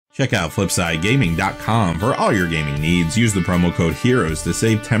Check out FlipsideGaming.com for all your gaming needs. Use the promo code HEROES to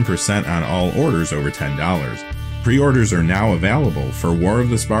save 10% on all orders over $10. Pre-orders are now available for War of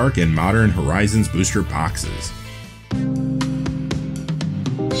the Spark and Modern Horizons booster boxes.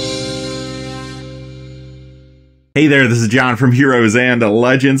 Hey there, this is John from Heroes and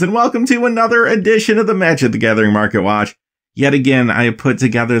Legends, and welcome to another edition of the Magic the Gathering Market Watch. Yet again, I have put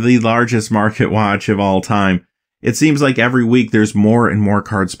together the largest market watch of all time. It seems like every week there's more and more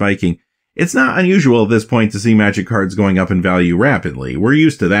card spiking. It's not unusual at this point to see Magic cards going up in value rapidly. We're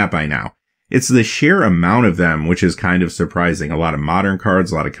used to that by now. It's the sheer amount of them which is kind of surprising. A lot of modern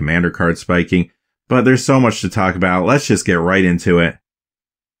cards, a lot of commander cards spiking, but there's so much to talk about. Let's just get right into it.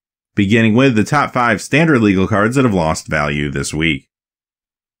 Beginning with the top 5 standard legal cards that have lost value this week.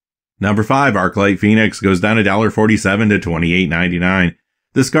 Number 5, Arclight Phoenix goes down $1.47 to $28.99.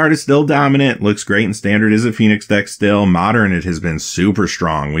 This card is still dominant, looks great in standard, is a Phoenix deck still. Modern, it has been super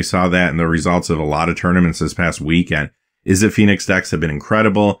strong. We saw that in the results of a lot of tournaments this past weekend. Is it Phoenix decks have been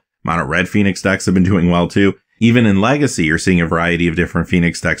incredible. Mono red Phoenix decks have been doing well too. Even in Legacy, you're seeing a variety of different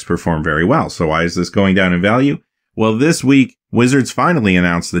Phoenix decks perform very well. So why is this going down in value? Well, this week, Wizards finally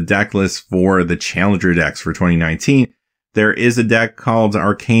announced the deck list for the Challenger decks for 2019. There is a deck called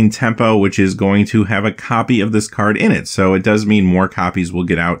Arcane Tempo, which is going to have a copy of this card in it. So it does mean more copies will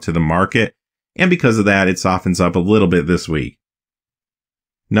get out to the market. And because of that, it softens up a little bit this week.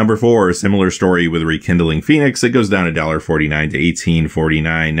 Number 4, similar story with Rekindling Phoenix. It goes down $1.49 to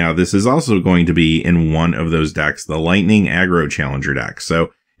 $18.49. Now, this is also going to be in one of those decks, the Lightning Aggro Challenger deck.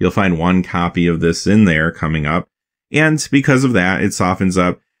 So you'll find one copy of this in there coming up. And because of that, it softens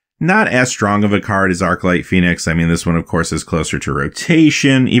up. Not as strong of a card as Arclight Phoenix. I mean, this one, of course, is closer to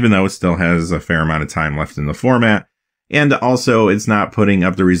rotation, even though it still has a fair amount of time left in the format. And also, it's not putting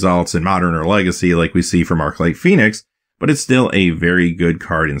up the results in Modern or Legacy like we see from Arclight Phoenix, but it's still a very good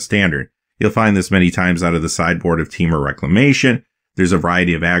card in Standard. You'll find this many times out of the sideboard of Temur Reclamation. There's a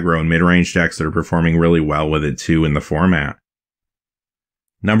variety of aggro and mid-range decks that are performing really well with it, too, in the format.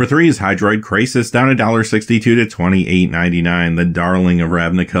 Number 3 is Hydroid Krasis, down $1.62 to $28.99, the darling of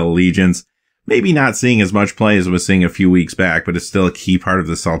Ravnica allegiance. Maybe not seeing as much play as was seeing a few weeks back, but it's still a key part of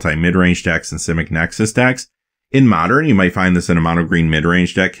the Sultai midrange decks and Simic Nexus decks. In Modern, you might find this in a mono green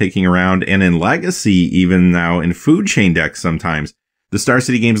midrange deck kicking around, and in Legacy, even now in Food Chain decks sometimes. The Star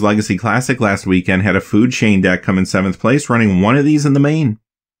City Games Legacy Classic last weekend had a Food Chain deck come in 7th place, running one of these in the main.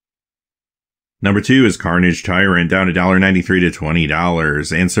 Number 2 is Carnage Tyrant, down $1.93 to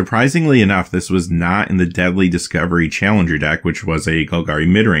 $20. And surprisingly enough, this was not in the Deadly Discovery Challenger deck, which was a Golgari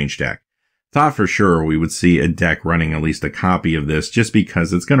midrange deck. Thought for sure we would see a deck running at least a copy of this just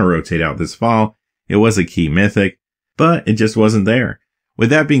because it's going to rotate out this fall. It was a key mythic, but it just wasn't there. With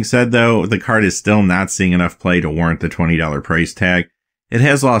that being said, though, the card is still not seeing enough play to warrant the $20 price tag. It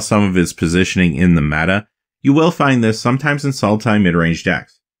has lost some of its positioning in the meta. You will find this sometimes in Sultai midrange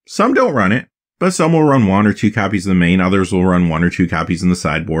decks. Some don't run it, but some will run 1 or 2 copies in the main, others will run 1 or 2 copies in the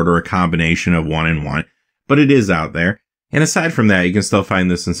sideboard, or a combination of 1 and 1, but it is out there. And aside from that, you can still find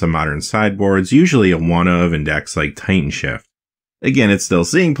this in some modern sideboards, usually a one of in decks like Titan Shift. Again, it's still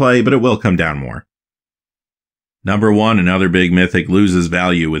seeing play, but it will come down more. Number 1, another big mythic, loses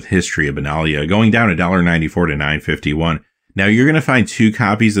value with History of Benalia, going down $1.94 to $9.51. Now, you're going to find 2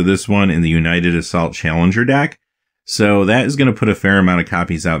 copies of this one in the United Assault Challenger deck. So that is going to put a fair amount of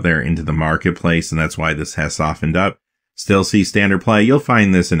copies out there into the marketplace, and that's why this has softened up. Still see standard play. You'll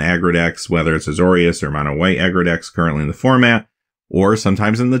find this in aggro decks, whether it's Azorius or mono white aggro decks currently in the format, or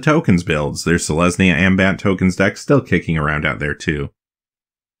sometimes in the tokens builds. There's Selesnya and Bat tokens decks still kicking around out there too.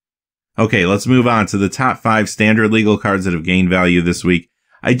 Okay, let's move on to the top 5 standard legal cards that have gained value this week.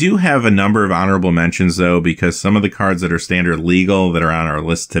 I do have a number of honorable mentions though, because some of the cards that are standard legal that are on our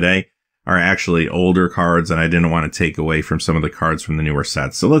list today are actually older cards, and I didn't want to take away from some of the cards from the newer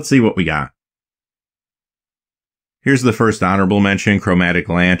sets. So let's see what we got. Here's the first honorable mention, Chromatic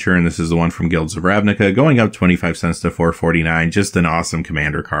Lantern. This is the one from Guilds of Ravnica, going up 25 cents to $4.49. Just an awesome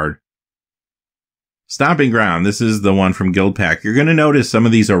commander card. Stomping Ground. This is the one from Guild Pack. You're going to notice some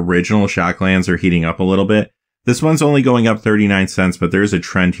of these original Shocklands are heating up a little bit. This one's only going up 39 cents, but there's a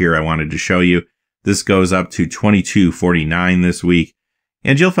trend here I wanted to show you. This goes up to $22.49 this week.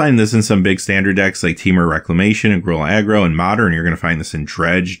 And you'll find this in some big standard decks like Temur Reclamation and Gruul Aggro, and Modern. You're going to find this in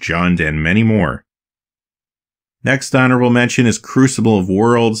Dredge, Jund, and many more. Next honorable mention is Crucible of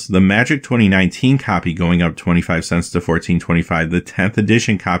Worlds, the Magic 2019 copy going up 25 cents to $14.25, the 10th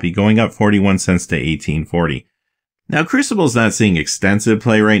edition copy going up 41 cents to $18.40. Now, Crucible's not seeing extensive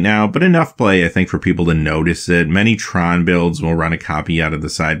play right now, but enough play, I think, for people to notice it. Many Tron builds will run a copy out of the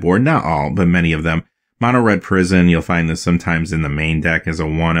sideboard. Not all, but many of them. Mono Red Prison, you'll find this sometimes in the main deck as a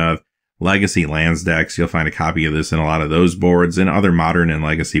one of. Legacy Lands decks, you'll find a copy of this in a lot of those boards, and other Modern and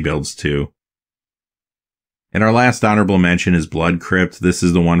Legacy builds too. And our last honorable mention is Blood Crypt. This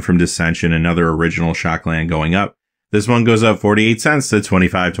is the one from Dissension, another original Shockland going up. This one goes up 48 cents to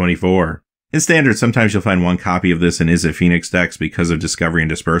 25.24. In Standard, sometimes you'll find one copy of this in Is It Phoenix decks because of Discovery and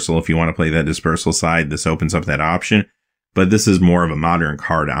Dispersal. If you want to play that Dispersal side, this opens up that option. But this is more of a Modern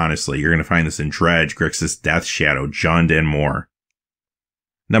card, honestly. You're going to find this in Dredge, Grixis Death Shadow, Jund, and more.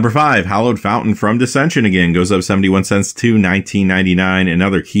 Number 5, Hallowed Fountain from Dissension again goes up 71 cents to $19.99.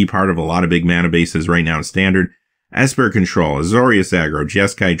 Another key part of a lot of big mana bases right now in Standard. Esper Control, Azorius Aggro,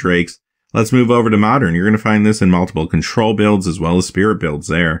 Jeskai Drakes. Let's move over to Modern. You're going to find this in multiple control builds as well as spirit builds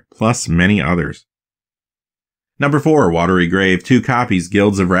there, plus many others. Number 4, Watery Grave, 2 copies,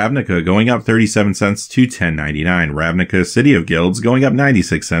 Guilds of Ravnica going up 37 cents to $10.99. Ravnica City of Guilds going up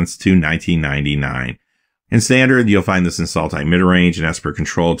 96 cents to $19.99. In Standard, you'll find this in Sultai Midrange and Esper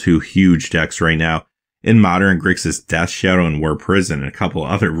Control, 2 huge decks right now. In Modern, Grixis Death Shadow and War Prison, and a couple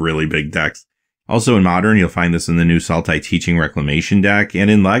other really big decks. Also in Modern, you'll find this in the new Sultai Teaching Reclamation deck, and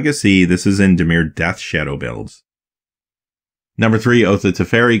in Legacy, this is in Dimir Death Shadow builds. Number 3, Oath of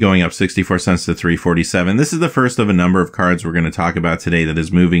Teferi going up 64 cents to $3.47. This is the first of a number of cards we're going to talk about today that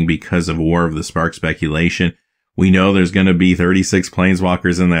is moving because of War of the Spark speculation. We know there's going to be 36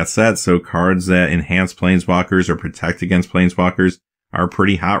 Planeswalkers in that set, so cards that enhance Planeswalkers or protect against Planeswalkers are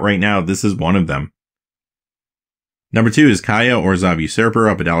pretty hot right now. This is one of them. Number 2 is Kaya Orzhov Usurper,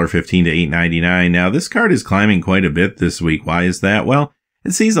 up $1.15 to $8.99. Now, this card is climbing quite a bit this week. Why is that? Well,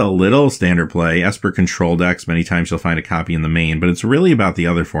 it sees a little Standard play. Esper Control decks, many times you'll find a copy in the main, but it's really about the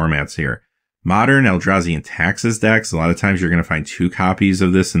other formats here. Modern, Eldrazi, and Taxes decks, a lot of times you're going to find 2 copies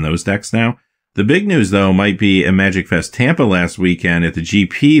of this in those decks now. The big news, though, might be at Magic Fest Tampa last weekend. At the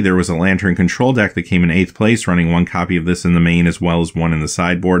GP, there was a Lantern Control deck that came in 8th place, running 1 copy of this in the main as well as 1 in the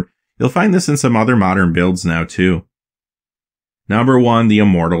sideboard. You'll find this in some other Modern builds now, too. Number 1, the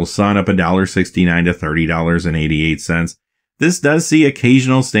Immortal Sun, up $1.69 to $30.88. This does see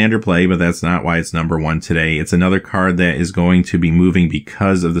occasional Standard play, but that's not why it's number 1 today. It's another card that is going to be moving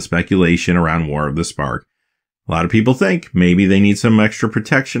because of the speculation around War of the Spark. A lot of people think maybe they need some extra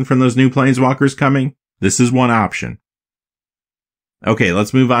protection from those new Planeswalkers coming. This is one option. Okay,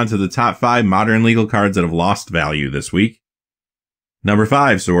 let's move on to the top 5 Modern legal cards that have lost value this week. Number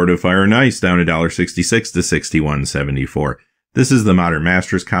 5, Sword of Fire and Ice, down $1.66 to $61.74. This is the Modern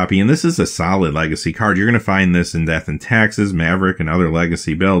Masters copy, and this is a solid Legacy card. You're going to find this in Death and Taxes, Maverick, and other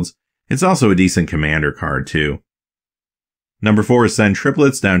Legacy builds. It's also a decent Commander card, too. Number 4 is Send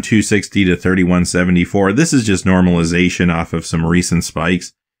Triplets, down $2.60 to $31.74. This is just normalization off of some recent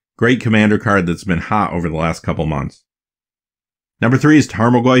spikes. Great Commander card that's been hot over the last couple months. Number 3 is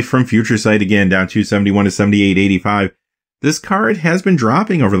Tarmogoyf from Future Sight again, down $2.71 to $78.85. This card has been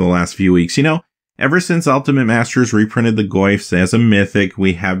dropping over the last few weeks. You know, ever since Ultimate Masters reprinted the Goyfs as a mythic,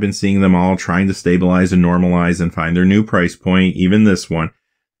 we have been seeing them all trying to stabilize and normalize and find their new price point, even this one.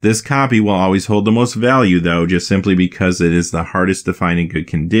 This copy will always hold the most value, though, just simply because it is the hardest to find in good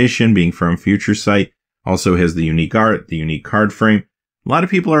condition, being from Future Sight. Also has the unique art, the unique card frame. A lot of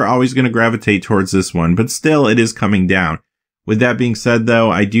people are always going to gravitate towards this one, but still, it is coming down. With that being said,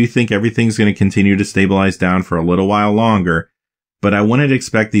 though, I do think everything's going to continue to stabilize down for a little while longer, but I wouldn't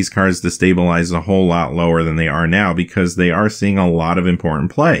expect these cards to stabilize a whole lot lower than they are now because they are seeing a lot of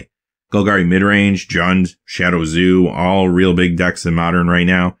important play. Golgari Midrange, Jund, Shadow Zoo, all real big decks in Modern right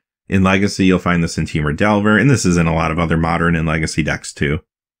now. In Legacy, you'll find this in Temur Delver, and this is in a lot of other Modern and Legacy decks too.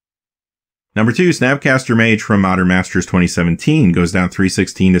 Number 2, Snapcaster Mage from Modern Masters 2017 goes down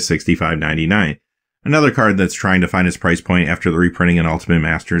 $3.16 to $65.99. Another card that's trying to find its price point after the reprinting in Ultimate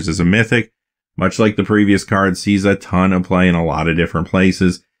Masters is a mythic. Much like the previous card, sees a ton of play in a lot of different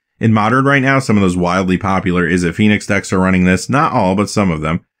places. In Modern right now, some of those wildly popular Is It Phoenix decks are running this. Not all, but some of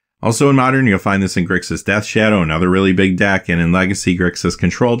them. Also in Modern, you'll find this in Grixis Death Shadow, another really big deck, and in Legacy, Grixis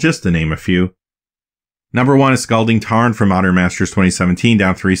Control, just to name a few. Number 1 is Scalding Tarn from Modern Masters 2017,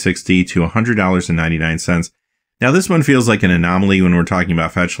 down $3.60 to $100.99. Now this one feels like an anomaly when we're talking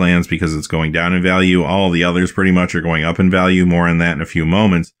about fetch lands because it's going down in value. All the others pretty much are going up in value, more on that in a few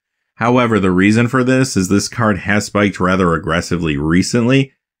moments. However, the reason for this is this card has spiked rather aggressively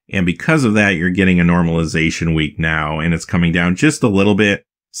recently, and because of that, you're getting a normalization week now, and it's coming down just a little bit.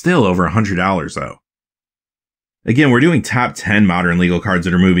 Still over $100 though. Again, we're doing top 10 Modern legal cards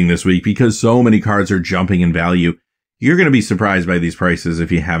that are moving this week because so many cards are jumping in value. You're going to be surprised by these prices if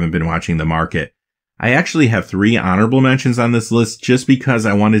you haven't been watching the market. I actually have 3 honorable mentions on this list just because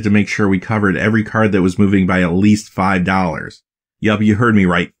I wanted to make sure we covered every card that was moving by at least $5. Yup, you heard me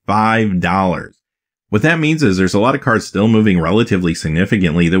right, $5. What that means is there's a lot of cards still moving relatively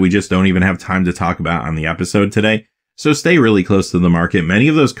significantly that we just don't even have time to talk about on the episode today. So stay really close to the market. Many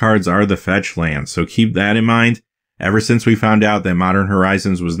of those cards are the fetch lands, so keep that in mind. Ever since we found out that Modern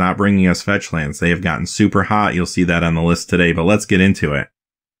Horizons was not bringing us fetch lands, they have gotten super hot. You'll see that on the list today, but let's get into it.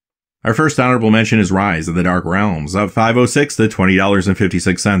 Our first honorable mention is Rise of the Dark Realms, up $5.06 to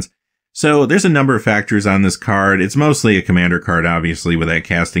 $20.56. So there's a number of factors on this card. It's mostly a commander card, obviously, with that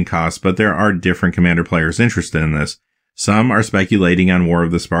casting cost, but there are different commander players interested in this. Some are speculating on War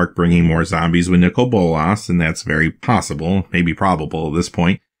of the Spark bringing more zombies with Nicol Bolas, and that's very possible, maybe probable at this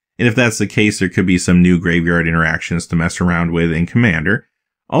point. And if that's the case, there could be some new graveyard interactions to mess around with in Commander.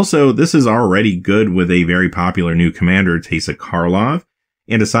 Also, this is already good with a very popular new commander, Teysa Karlov.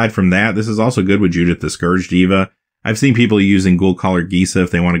 And aside from that, this is also good with Judith the Scourge Diva. I've seen people using Ghoul-Caller Gisa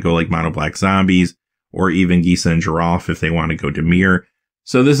if they want to go like Mono Black Zombies, or even Gisa and Giraffe if they want to go Dimir.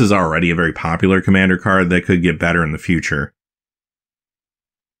 So this is already a very popular commander card that could get better in the future.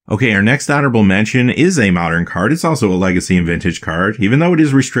 Okay, our next honorable mention is a modern card. It's also a legacy and vintage card. Even though it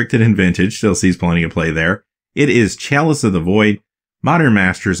is restricted in vintage, still sees plenty of play there. It is Chalice of the Void. Modern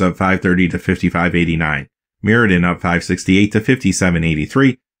Masters up $5.30 to $55.89. Mirrodin up $5.68 to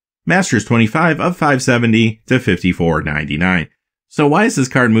 $57.83. Masters 25 up $5.70 to $54.99. So why is this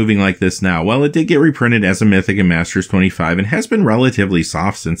card moving like this now? Well, it did get reprinted as a Mythic in Masters 25 and has been relatively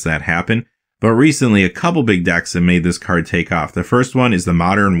soft since that happened. But recently, a couple big decks have made this card take off. The first one is the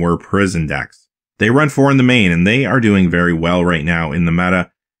Modern War Prison decks. They run 4 in the main, and they are doing very well right now in the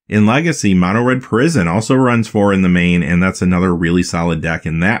meta. In Legacy, Mono Red Prison also runs 4 in the main, and that's another really solid deck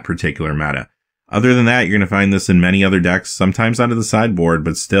in that particular meta. Other than that, you're going to find this in many other decks, sometimes out of the sideboard,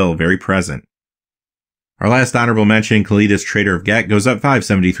 but still very present. Our last honorable mention, Kalidas Trader of Gek, goes up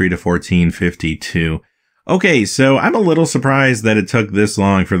 $5.73 to $14.52. Okay, so I'm a little surprised that it took this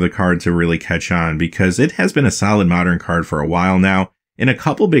long for the card to really catch on, because it has been a solid modern card for a while now, in a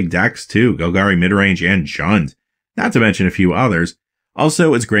couple big decks too, Golgari Midrange and Jund, not to mention a few others.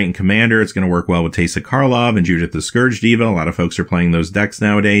 Also, it's great in Commander, it's going to work well with Teysa Karlov and Judith the Scourge Diva, a lot of folks are playing those decks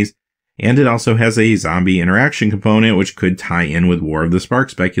nowadays, and it also has a zombie interaction component, which could tie in with War of the Spark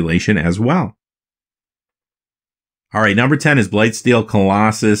speculation as well. Alright, number 10 is Blightsteel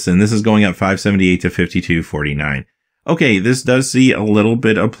Colossus, and this is going up $5.78 to $52.49. Okay, this does see a little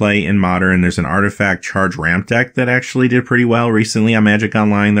bit of play in Modern. There's an Artifact Charge Ramp deck that actually did pretty well recently on Magic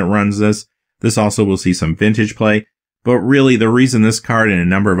Online that runs this. This also will see some Vintage play. But really, the reason this card and a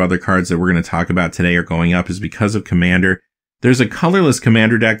number of other cards that we're going to talk about today are going up is because of Commander. There's a colorless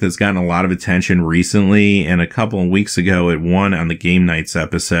Commander deck that's gotten a lot of attention recently, and a couple of weeks ago it won on the Game Nights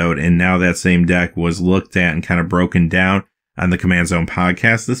episode, and now that same deck was looked at and kind of broken down on the Command Zone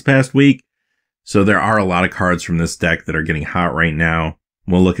podcast this past week. So there are a lot of cards from this deck that are getting hot right now.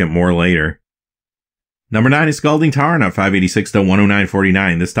 We'll look at more later. Number 9 is Scalding Tarn up $5.86 to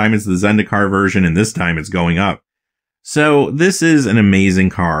 $109.49. This time it's the Zendikar version, and this time it's going up. So this is an amazing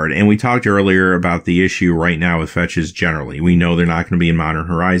card, and we talked earlier about the issue right now with fetches generally. We know they're not going to be in Modern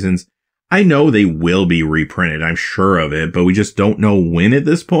Horizons. I know they will be reprinted, I'm sure of it, but we just don't know when at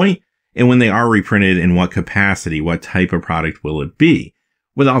this point, and when they are reprinted, in what capacity, what type of product will it be.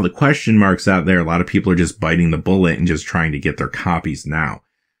 With all the question marks out there, a lot of people are just biting the bullet and just trying to get their copies now.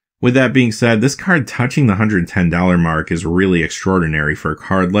 With that being said, this card touching the $110 mark is really extraordinary for a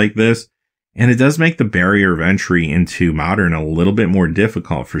card like this. And it does make the barrier of entry into Modern a little bit more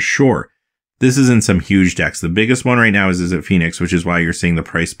difficult for sure. This is in some huge decks. The biggest one right now is Izzet Phoenix, which is why you're seeing the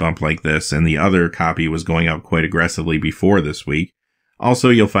price bump like this. And the other copy was going up quite aggressively before this week. Also,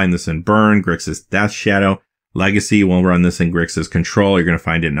 you'll find this in Burn, Grixis Death Shadow. Legacy will run this in Grixis Control. You're going to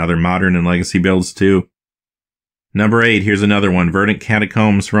find it in other Modern and Legacy builds too. Number 8, here's another one. Verdant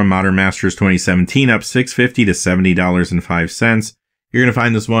Catacombs from Modern Masters 2017, up $6.50 to $70.05. You're going to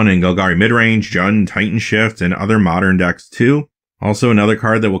find this one in Golgari Midrange, Jund, Titan Shift, and other Modern decks too. Also another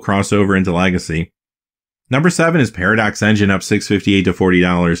card that will cross over into Legacy. Number 7 is Paradox Engine, up $6.58 to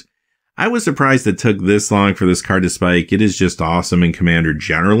 $40. I was surprised it took this long for this card to spike. It is just awesome in Commander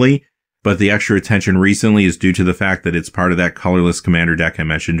generally, but the extra attention recently is due to the fact that it's part of that colorless Commander deck I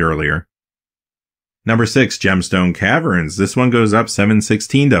mentioned earlier. Number 6, Gemstone Caverns. This one goes up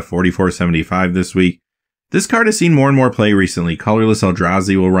 $7.16 to $44.75 this week. This card has seen more and more play recently. Colorless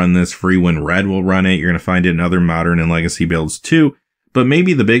Eldrazi will run this. Freewind Red will run it. You're going to find it in other Modern and Legacy builds too. But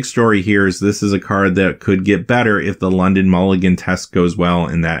maybe the big story here is this is a card that could get better if the London Mulligan test goes well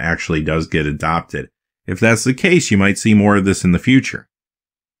and that actually does get adopted. If that's the case, you might see more of this in the future.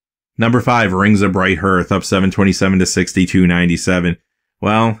 Number 5, Rings of Bright Hearth, up $7.27 to $62.97.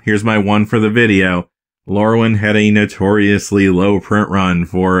 Well, here's my one for the video. Lorwyn had a notoriously low print run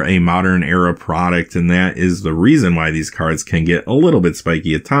for a modern era product, and that is the reason why these cards can get a little bit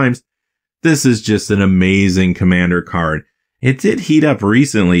spiky at times. This is just an amazing commander card. It did heat up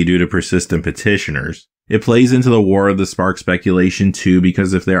recently due to persistent petitioners. It plays into the War of the Spark speculation too,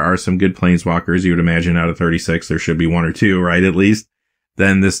 because if there are some good planeswalkers, you would imagine out of 36 there should be 1 or 2, right, at least,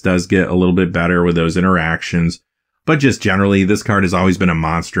 then this does get a little bit better with those interactions. But just generally, this card has always been a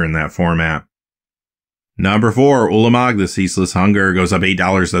monster in that format. Number 4, Ulamog, the Ceaseless Hunger, goes up $8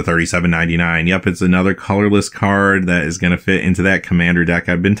 to $37.99. Yep, it's another colorless card that is going to fit into that commander deck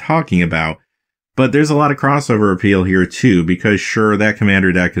I've been talking about. But there's a lot of crossover appeal here too, because sure, that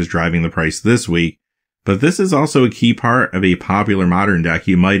commander deck is driving the price this week, but this is also a key part of a popular modern deck.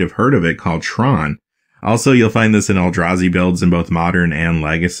 You might have heard of it, called Tron. Also, you'll find this in Eldrazi builds in both Modern and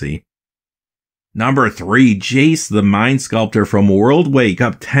Legacy. Number 3, Jace, the Mind Sculptor from World Wake,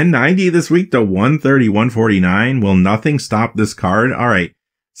 up $10.90 this week to $130-$149. Will nothing stop this card? Alright,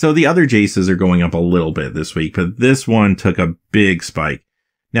 so the other Jaces are going up a little bit this week, but this one took a big spike.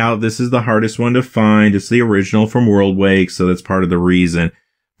 Now, this is the hardest one to find. It's the original from World Wake, so that's part of the reason.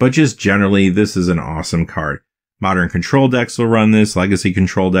 But just generally, this is an awesome card. Modern control decks will run this. Legacy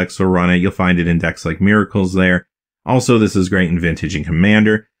control decks will run it. You'll find it in decks like Miracles there. Also, this is great in Vintage and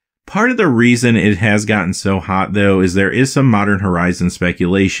Commander. Part of the reason it has gotten so hot, though, is there is some Modern Horizon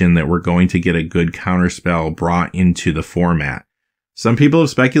speculation that we're going to get a good counterspell brought into the format. Some people have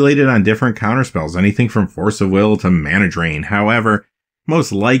speculated on different counterspells, anything from Force of Will to Mana Drain. However,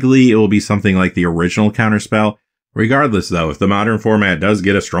 most likely it will be something like the original counterspell. Regardless, though, if the modern format does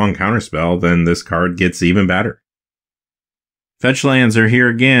get a strong counterspell, then this card gets even better. Fetch lands are here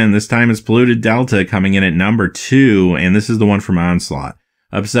again. This time it's Polluted Delta coming in at number 2, and this is the one from Onslaught.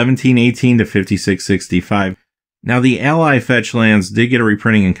 Up 17.18 to 56.65. Now, the ally fetch lands did get a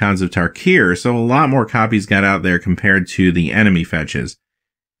reprinting in Khans of Tarkir, so a lot more copies got out there compared to the enemy fetches.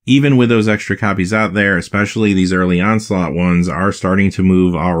 Even with those extra copies out there, especially these early Onslaught ones, are starting to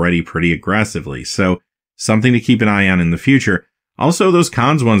move already pretty aggressively, so something to keep an eye on in the future. Also, those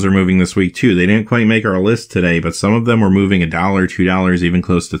Khans ones are moving this week too. They didn't quite make our list today, but some of them were moving $1, $2, even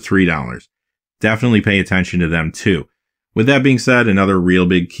close to $3. Definitely pay attention to them too. With that being said, another real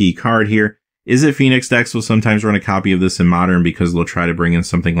big key card here is that Phoenix decks will sometimes run a copy of this in Modern because they'll try to bring in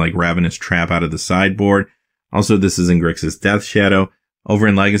something like Ravenous Trap out of the sideboard. Also, this is in Grixis Death Shadow. Over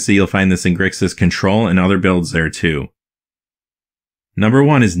in Legacy, you'll find this in Grixis Control and other builds there too. Number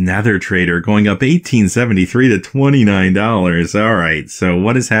 1 is Nether Trader, going up $18.73 to $29. Alright, so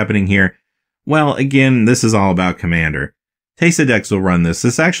what is happening here? Well, again, this is all about Commander. Teysa decks will run this.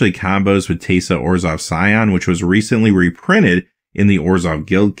 This actually combos with Teysa Orzhov Scion, which was recently reprinted in the Orzhov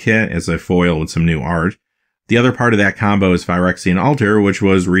Guild kit as a foil with some new art. The other part of that combo is Phyrexian Altar, which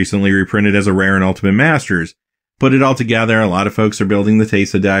was recently reprinted as a rare in Ultimate Masters. Put it all together, a lot of folks are building the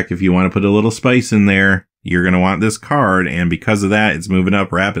Teysa deck. If you want to put a little spice in there, you're going to want this card, and because of that, it's moving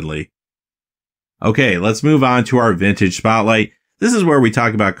up rapidly. Okay, let's move on to our Vintage Spotlight. This is where we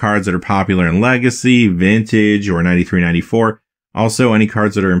talk about cards that are popular in Legacy, Vintage, or 93-94. Also, any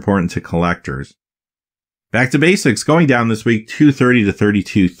cards that are important to collectors. Back to basics, going down this week, 230 to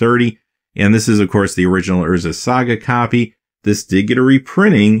 32.30. And this is, of course, the original Urza Saga copy. This did get a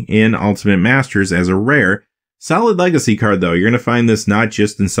reprinting in Ultimate Masters as a rare. Solid Legacy card, though. You're going to find this not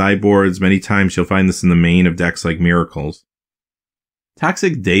just in sideboards. Many times you'll find this in the main of decks like Miracles.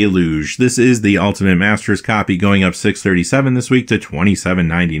 Toxic Deluge. This is the Ultimate Masters copy, going up $6.37 this week to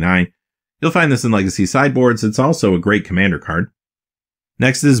 $27.99. You'll find this in Legacy sideboards. It's also a great commander card.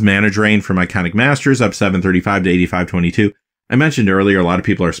 Next is Mana Drain from Iconic Masters, up $7.35 to $85.22. I mentioned earlier, a lot of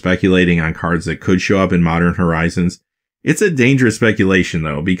people are speculating on cards that could show up in Modern Horizons. It's a dangerous speculation,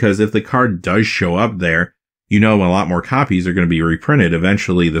 though, because if the card does show up there, you know a lot more copies are going to be reprinted.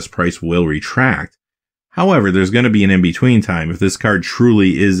 Eventually, this price will retract. However, there's going to be an in-between time. If this card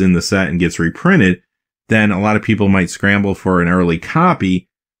truly is in the set and gets reprinted, then a lot of people might scramble for an early copy,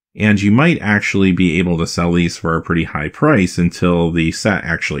 and you might actually be able to sell these for a pretty high price until the set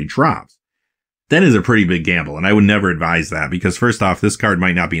actually drops. That is a pretty big gamble, and I would never advise that, because first off, this card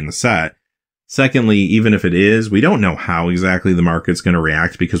might not be in the set. Secondly, even if it is, we don't know how exactly the market's going to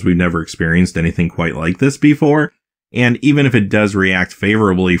react because we've never experienced anything quite like this before. And even if it does react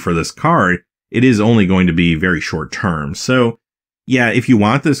favorably for this card, it is only going to be very short term. So yeah, if you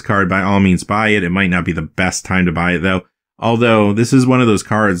want this card, by all means buy it. It might not be the best time to buy it though. Although this is one of those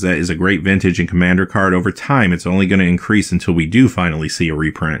cards that is a great Vintage and Commander card. Over time, it's only going to increase until we do finally see a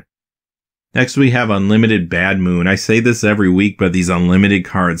reprint. Next, we have Unlimited Bad Moon. I say this every week, but these Unlimited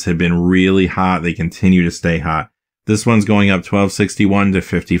cards have been really hot. They continue to stay hot. This one's going up $12.61 to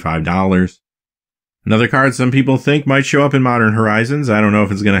 $55. Another card some people think might show up in Modern Horizons. I don't know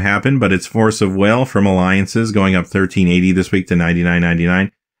if it's going to happen, but it's Force of Will from Alliances, going up $13.80 this week to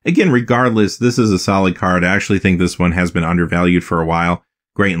 $99.99. Again, regardless, this is a solid card. I actually think this one has been undervalued for a while.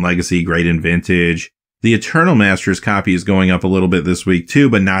 Great in Legacy, great in Vintage. The Eternal Masters copy is going up a little bit this week too,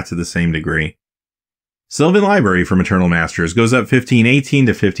 but not to the same degree. Sylvan Library from Eternal Masters goes up $15.18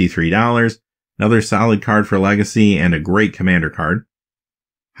 to $53. Another solid card for Legacy and a great Commander card.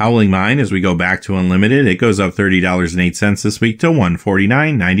 Howling Mine, as we go back to Unlimited, it goes up $30.08 this week to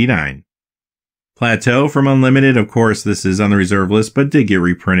 $149.99. Plateau from Unlimited, of course, this is on the reserve list, but did get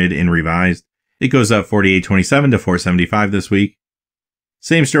reprinted and revised. It goes up $48.27 to $475 this week.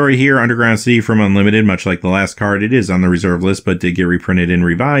 Same story here, Underground City from Unlimited, much like the last card, it is on the reserve list, but did get reprinted and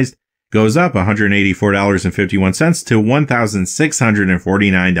revised. Goes up $184.51 to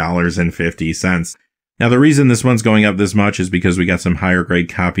 $1,649.50. Now, the reason this one's going up this much is because we got some higher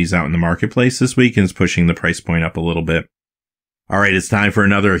grade copies out in the marketplace this week and is pushing the price point up a little bit. All right, it's time for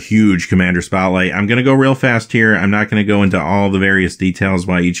another huge Commander Spotlight. I'm going to go real fast here. I'm not going to go into all the various details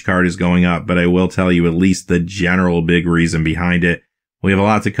why each card is going up, but I will tell you at least the general big reason behind it. We have a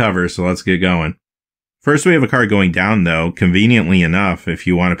lot to cover, so let's get going. First, we have a card going down, though. Conveniently enough, if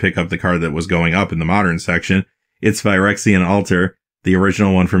you want to pick up the card that was going up in the Modern section, it's Phyrexian Altar, the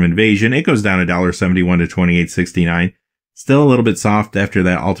original one from Invasion. It goes down $1.71 to $28.69. Still a little bit soft after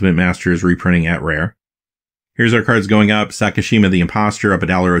that Ultimate Masters reprinting at Rare. Here's our cards going up. Sakashima the Imposter up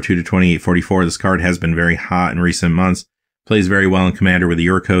 $1.02 to $28.44. This card has been very hot in recent months. Plays very well in Commander with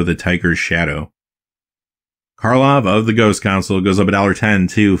Yurko the Tiger's Shadow. Karlov of the Ghost Council goes up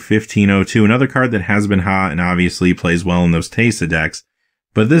 $1.10 to $15.02. Another card that has been hot and obviously plays well in those Teysa decks.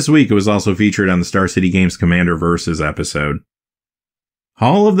 But this week it was also featured on the Star City Games Commander Versus episode.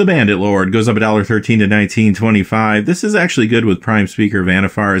 Hall of the Bandit Lord goes up $1.13 to $19.25. This is actually good with Prime Speaker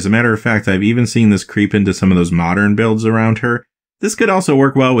Vannifar. As a matter of fact, I've even seen this creep into some of those modern builds around her. This could also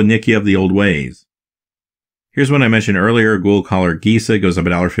work well with Nikki of the Old Ways. Here's one I mentioned earlier, Ghoul Caller Gisa goes up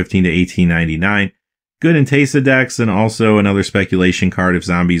 $1.15 to $18.99. Good in Teysa decks, and also another speculation card. If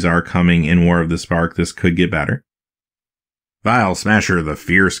zombies are coming in War of the Spark, this could get better. Vile Smasher the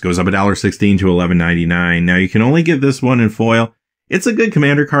Fierce goes up $1.16 to $11.99. Now you can only get this one in foil. It's a good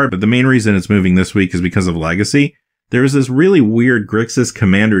Commander card, but the main reason it's moving this week is because of Legacy. There's this really weird Grixis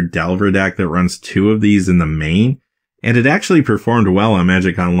Commander Delver deck that runs two of these in the main, and it actually performed well on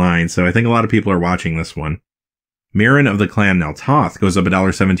Magic Online, so I think a lot of people are watching this one. Mirren of the Clan Neltoth goes up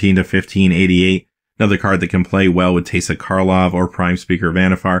 $1.17 to $15.88. Another card that can play well with Teysa Karlov or Prime Speaker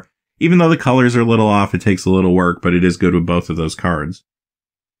Vannifar. Even though the colors are a little off, it takes a little work, but it is good with both of those cards.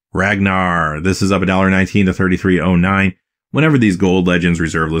 Ragnar, this is up $1.19 to $33.09. Whenever these Gold Legends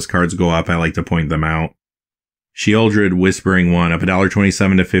reserve list cards go up, I like to point them out. Sheoldred Whispering One up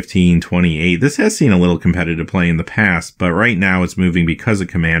 $1.27 to $15.28. This has seen a little competitive play in the past, but right now it's moving because of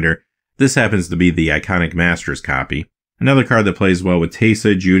Commander. This happens to be the iconic Masters copy. Another card that plays well with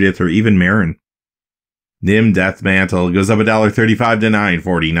Teysa, Judith, or even Mirren. Nim Deathmantle goes up $1.35 to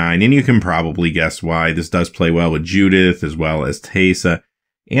 $9.49, and you can probably guess why. This does play well with Judith as well as Teysa.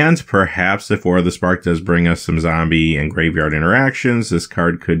 And perhaps if War of the Spark does bring us some zombie and graveyard interactions, this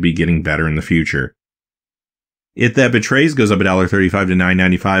card could be getting better in the future. It That Betrays goes up $1.35 to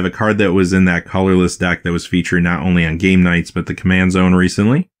 $9.95, a card that was in that colorless deck that was featured not only on game nights but the Command Zone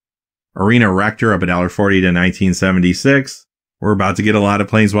recently. Arena Rector up $1.40 to $19.76. We're about to get a lot of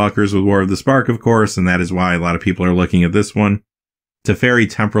Planeswalkers with War of the Spark, of course, and that is why a lot of people are looking at this one. Teferi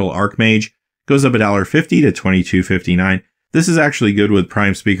Temporal Archmage goes up $1.50 to $22.59. This is actually good with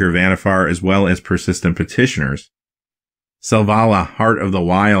Prime Speaker Vannifar as well as Persistent Petitioners. Selvala Heart of the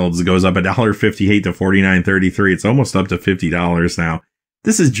Wilds goes up $1.58 to $49.33. It's almost up to $50 now.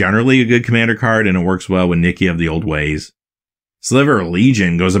 This is generally a good Commander card, and it works well with Nikki of the Old Ways. Sliver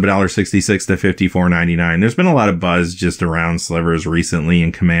Legion goes up $1.66 to $54.99. There's been a lot of buzz just around Slivers recently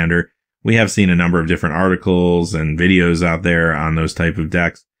in Commander. We have seen a number of different articles and videos out there on those type of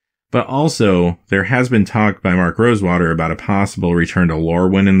decks. But also, there has been talk by Mark Rosewater about a possible return to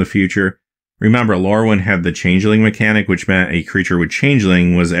Lorwyn in the future. Remember, Lorwyn had the Changeling mechanic, which meant a creature with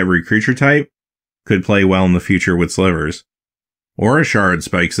Changeling was every creature type, could play well in the future with Slivers. Aura Shard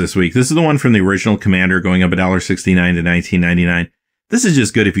spikes this week. This is the one from the original Commander going up $1.69 to $19.99. This is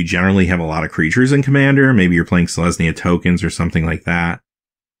just good if you generally have a lot of creatures in Commander. Maybe you're playing Selesnya tokens or something like that.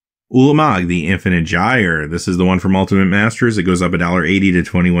 Ulamog, the Infinite Gyre. This is the one from Ultimate Masters. It goes up $1.80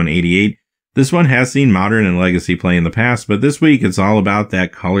 to $21.88. This one has seen Modern and Legacy play in the past, but this week it's all about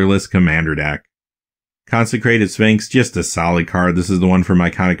that colorless Commander deck. Consecrated Sphinx, just a solid card. This is the one from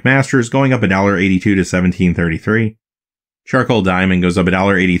Iconic Masters, going up $1.82 to $17.33. Charcoal Diamond goes up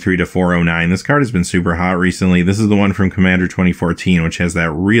 $1.83 to $4.09. This card has been super hot recently. This is the one from Commander 2014, which has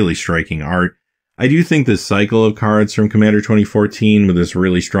that really striking art. I do think this cycle of cards from Commander 2014 with this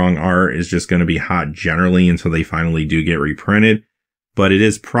really strong art is just going to be hot generally until they finally do get reprinted. But it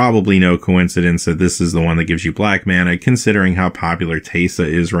is probably no coincidence that this is the one that gives you black mana, considering how popular Teysa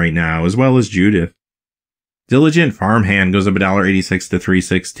is right now, as well as Judith. Diligent Farmhand goes up $1.86 to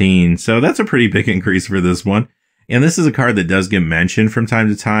 $3.16, so that's a pretty big increase for this one. And this is a card that does get mentioned from time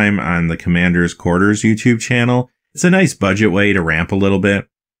to time on the Commander's Quarters YouTube channel. It's a nice budget way to ramp a little bit.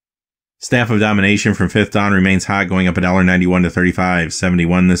 Staff of Domination from 5th Dawn remains hot, going up $1.91 to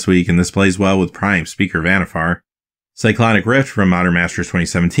 $35.71 this week, and this plays well with Prime Speaker Vannifar. Cyclonic Rift from Modern Masters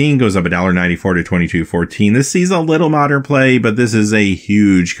 2017 goes up $1.94 to $22.14. This sees a little Modern play, but this is a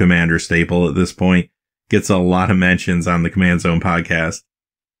huge Commander staple at this point. Gets a lot of mentions on the Command Zone podcast.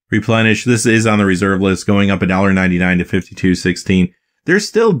 Replenish, this is on the reserve list, going up $1.99 to $52.16. There's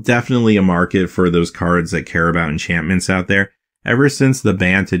still definitely a market for those cards that care about enchantments out there. Ever since the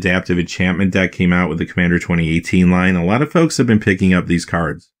Bant Adaptive Enchantment deck came out with the Commander 2018 line, a lot of folks have been picking up these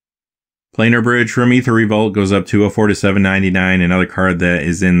cards. Planar Bridge from Aether Revolt goes up $2.04 to $7.99, another card that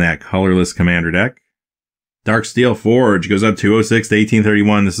is in that colorless Commander deck. Darksteel Forge goes up $2.06 to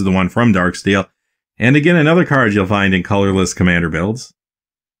 $18.31. This is the one from Darksteel. And again, another card you'll find in colorless Commander builds.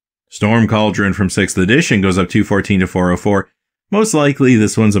 Storm Cauldron from 6th edition goes up $2.14 to $4.04. Most likely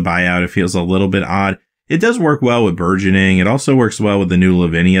this one's a buyout. It feels a little bit odd. It does work well with Burgeoning. It also works well with the new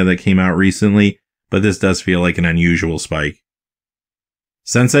Lavinia that came out recently, but this does feel like an unusual spike.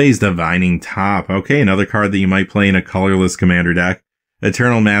 Sensei's Divining Top. Okay, another card that you might play in a colorless Commander deck.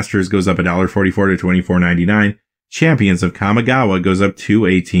 Eternal Masters goes up $1.44 to $24.99. Champions of Kamigawa goes up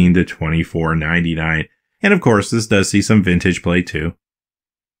 $2.18 to $24.99. And of course, this does see some vintage play too.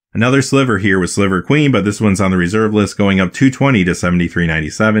 Another sliver here with Sliver Queen, but this one's on the reserve list, going up $2.20 to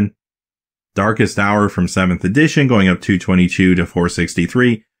 $73.97. Darkest Hour from 7th edition, going up $2.22 to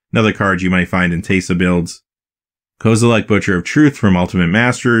 $4.63. Another card you might find in Teysa builds. Kozilek Butcher of Truth from Ultimate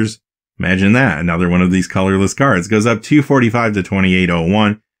Masters. Imagine that, another one of these colorless cards. Goes up $2.45 to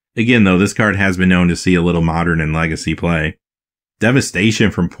 $28.01. Again, though, this card has been known to see a little Modern and Legacy play.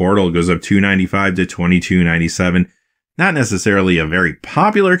 Devastation from Portal goes up $2.95 to $22.97. Not necessarily a very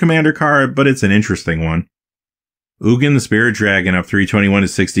popular Commander card, but it's an interesting one. Ugin the Spirit Dragon up $3.21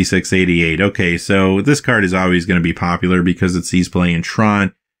 to $66.88. Okay, so this card is always going to be popular because it sees play in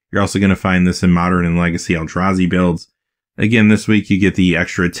Tron. You're also going to find this in Modern and Legacy Eldrazi builds. Again, this week you get the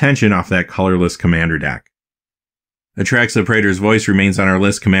extra attention off that colorless Commander deck. Atraxa Praetor's Voice remains on our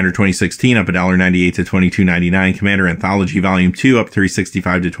list. Commander 2016 up $1.98 to $22.99. Commander Anthology Volume 2 up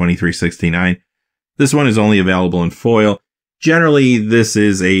 $3.65 to $23.69. This one is only available in foil. Generally, this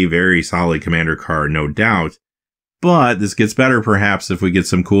is a very solid Commander card, no doubt. But this gets better perhaps if we get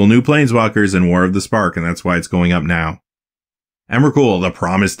some cool new Planeswalkers in War of the Spark, and that's why it's going up now. Emrakul, The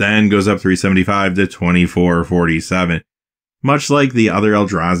Promised End, goes up $3.75 to $24.47. Much like the other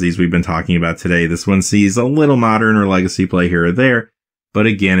Eldrazi's we've been talking about today, this one sees a little Modern or Legacy play here or there, but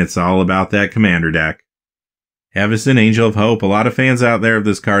again, it's all about that Commander deck. Avacyn, Angel of Hope. A lot of fans out there of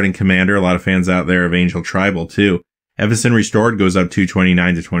this card in Commander, a lot of fans out there of Angel Tribal too. Avacyn Restored goes up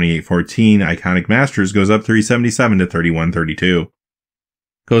 $2.29 to $28.14. Iconic Masters goes up $3.77 to $31.32.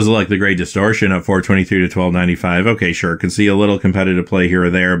 Kozilek the Great Distortion up $4.23 to $12.95. Okay, sure, can see a little competitive play here or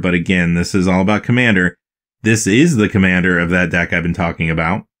there, but again, this is all about Commander. This is the Commander of that deck I've been talking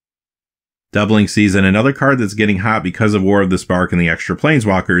about. Doubling Season, another card that's getting hot because of War of the Spark and the extra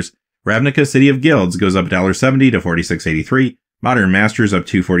Planeswalkers. Ravnica City of Guilds goes up $1.70 to $46.83. Modern Masters up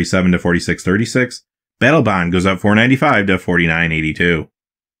 $2.47 to $46.36. Battle Bond goes up $4.95 to $49.82.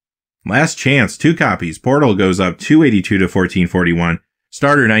 Last Chance, 2 copies. Portal goes up $2.82 to $14.41.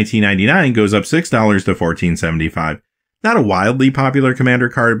 Starter 1999 goes up $6 to $14.75. Not a wildly popular Commander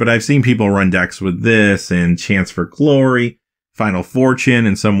card, but I've seen people run decks with this and Chance for Glory, Final Fortune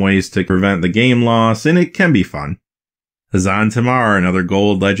in some ways to prevent the game loss, and it can be fun. Hazan Tamar, another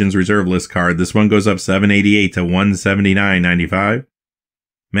Gold Legends Reserve List card. This one goes up $7.88 to $179.95.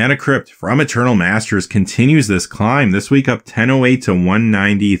 Mana Crypt from Eternal Masters continues this climb, this week up $10.08 to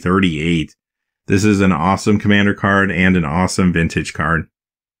 $190.38. This is an awesome Commander card and an awesome vintage card.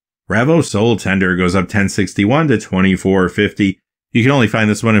 Ravo Soul Tender goes up $10.61 to $24.50. You can only find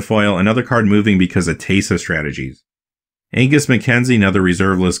this one in foil, another card moving because of Teysa strategies. Angus Mackenzie, another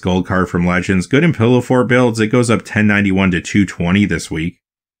reserve list gold card from Legends. Good in Pillow Fort builds. It goes up $10.91 to $2.20 this week.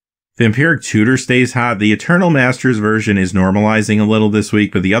 Vampiric Tutor stays hot. The Eternal Masters version is normalizing a little this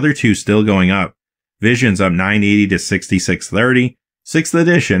week, but the other two still going up. Visions up $9.80 to $66.30. 6th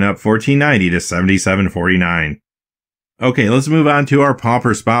edition up $14.90 to $77.49. Okay, let's move on to our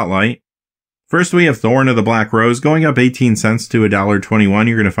Pauper Spotlight. First, we have Thorn of the Black Rose going up 18 cents to $1.21.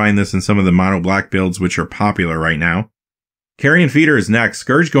 You're going to find this in some of the mono black builds, which are popular right now. Carrion Feeder is next.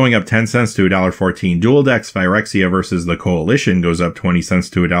 Scourge going up 10 cents to $1.14. Dual Decks Phyrexia versus the Coalition goes up 20 cents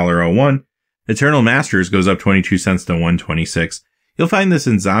to $1.01. Eternal Masters goes up 22 cents to $1.26. You'll find this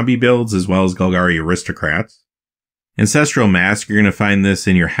in zombie builds as well as Golgari Aristocrats. Ancestral Mask, you're going to find this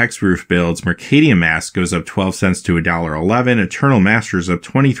in your Hexproof builds. Mercadian Mask goes up 12 cents to $1.11. Eternal Masters up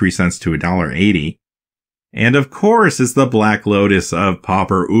 23 cents to $1.80. And of course, it's the Black Lotus of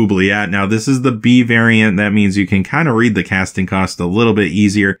Pauper Oubliette. Now, this is the B variant. That means you can kind of read the casting cost a little bit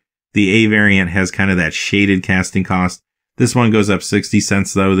easier. The A variant has kind of that shaded casting cost. This one goes up 60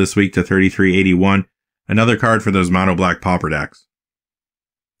 cents, though, this week to $33.81. Another card for those mono black Pauper decks.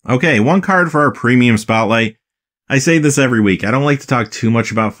 Okay, one card for our premium spotlight. I say this every week. I don't like to talk too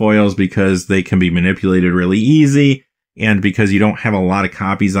much about foils because they can be manipulated really easy. And because you don't have a lot of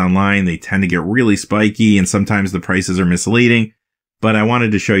copies online, they tend to get really spiky and sometimes the prices are misleading. But I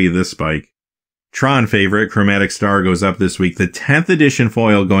wanted to show you this spike. Tron favorite, Chromatic Star, goes up this week. The 10th edition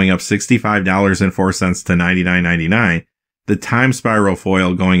foil going up $65.04 to $99.99. The Time Spiral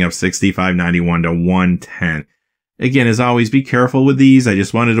foil going up $65.91 to $110. Again, as always, be careful with these. I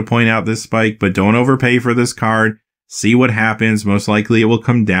just wanted to point out this spike, but don't overpay for this card. See what happens. Most likely it will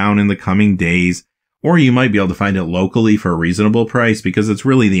come down in the coming days. Or you might be able to find it locally for a reasonable price because it's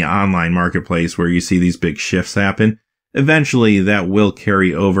really the online marketplace where you see these big shifts happen. Eventually, that will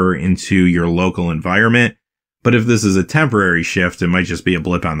carry over into your local environment. But if this is a temporary shift, it might just be a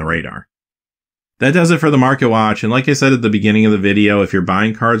blip on the radar. That does it for the Market Watch. And like I said at the beginning of the video, if you're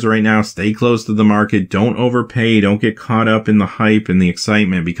buying cards right now, stay close to the market. Don't overpay. Don't get caught up in the hype and the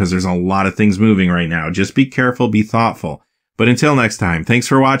excitement because there's a lot of things moving right now. Just be careful. Be thoughtful. But until next time, thanks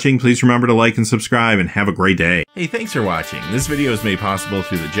for watching. Please remember to like and subscribe and have a great day. Hey, thanks for watching. This video is made possible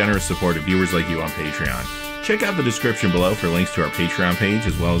through the generous support of viewers like you on Patreon. Check out the description below for links to our Patreon page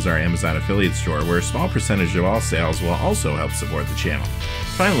as well as our Amazon affiliate store where a small percentage of all sales will also help support the channel.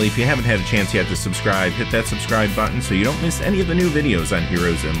 Finally, if you haven't had a chance yet to subscribe, hit that subscribe button so you don't miss any of the new videos on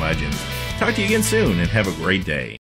Heroes and Legends. Talk to you again soon and have a great day.